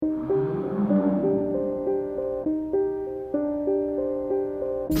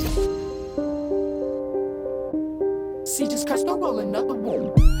another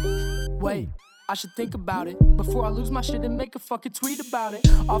one. Wait, I should think about it before I lose my shit and make a fucking tweet about it.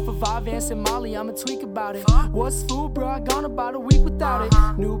 Off of Vance and Molly, I'ma tweak about it. What's food, bro? I gone about a week without it.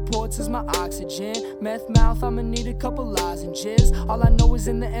 Newports is my oxygen. Meth mouth, I'ma need a couple lozenges. All I know is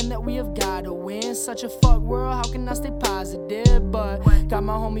in the end that we have gotta win. Such a fuck world, how can I stay positive? But got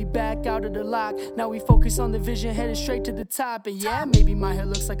my homie back out of the lock. Now we focus on the vision, headed straight to the top. And yeah, maybe my hair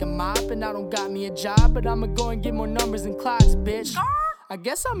looks like a mop and I don't got me a job, but I'ma go and get more numbers and clocks, bitch. I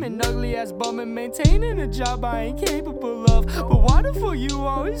guess I'm an ugly ass bum and maintaining a job I ain't capable of. But why the fuck you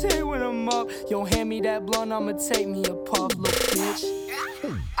always hate when I'm up? Yo, hand me that blunt, I'ma take me a puff, little bitch.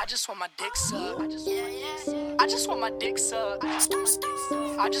 I just want my dick sucked. I just want my dick sucked.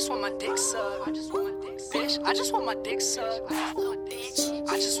 I just want my dick sucked. Bitch, I just want my dick sucked.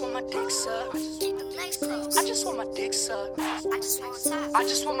 I just want my dick sucked. I just want my dick sucked. I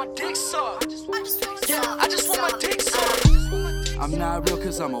just want my dick sucked. Yeah, I just want my dick sucked. I'm not real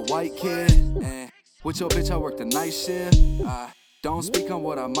cause I'm a white kid, and with your bitch I work the night shift. I don't speak on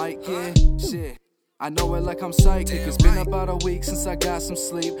what I might get, shit. I know it like I'm psychic. It's been about a week since I got some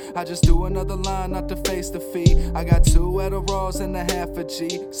sleep. I just do another line not to face defeat. I got 2 Adderalls and a half a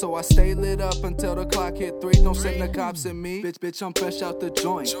G, so I stay lit up until the clock hit 3. Don't send the cops at me. Bitch, I'm fresh out the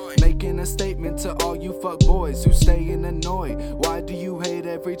joint. Making a statement to all you fuck boys who staying annoyed. Why do you hate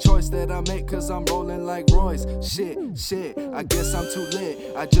every choice that I make? Cause I'm rolling like Royce. Shit, I guess I'm too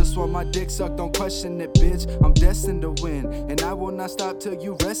lit. I just want my dick sucked, don't question it, bitch. I'm destined to win, and I will not stop till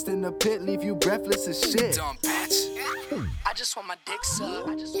you rest in the pit. Leave you breathless as shit. Dumb bitch. I just want my dick sucked.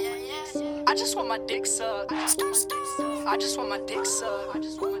 I just want my dick sucked. I just want my dick sucked.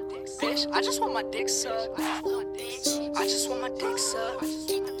 Bitch, I just want my dick sucked. I just want my dick sucked.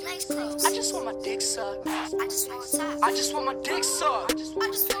 I just want my dick sucked. I just want my dick sucked.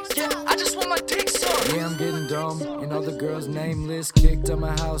 Yeah, I just want my dick sucked. Yeah, I'm getting dumb, and all the girls nameless. Kicked out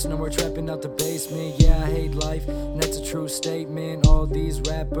my house, now we're trapping out the basement. Yeah, I hate life, and that's a true statement. All these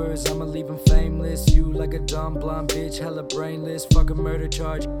rappers, I'ma leave them fameless. You like a dumb blonde bitch, hella brainless. Fuck a murder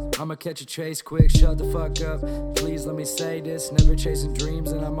charge, I'ma catch a chase quick. Shut the fuck up, please let me say this. Never chasing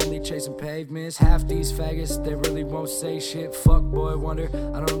dreams, and I'm only chasing pavements. Half these faggots, they really won't say shit. Fuck boy wonder,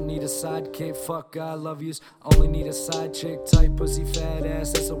 I don't need a sidekick. Fuck I love yous, only need a side chick. Tight pussy, fat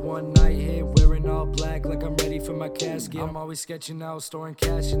ass, that's a one night hit. Wearing all black like I'm ready for my casket. I'm always sketching out, storing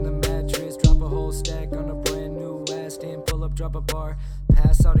cash in the mattress. Drop a whole stack on a brand new ass. Then pull up, drop a bar,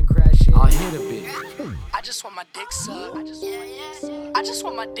 pass out and crash it. I'll hit a bit. I just want my dick sucked. I just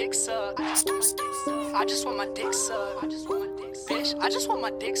want my dick sucked. I just want my dick sucked. Bitch, I just want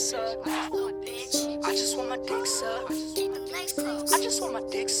my dick sucked. I just want my dick sucked. I just want my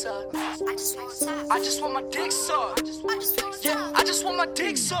dick sucked. I just want my dick sucked. Yeah, I just want my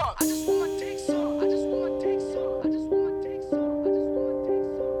dick sucked.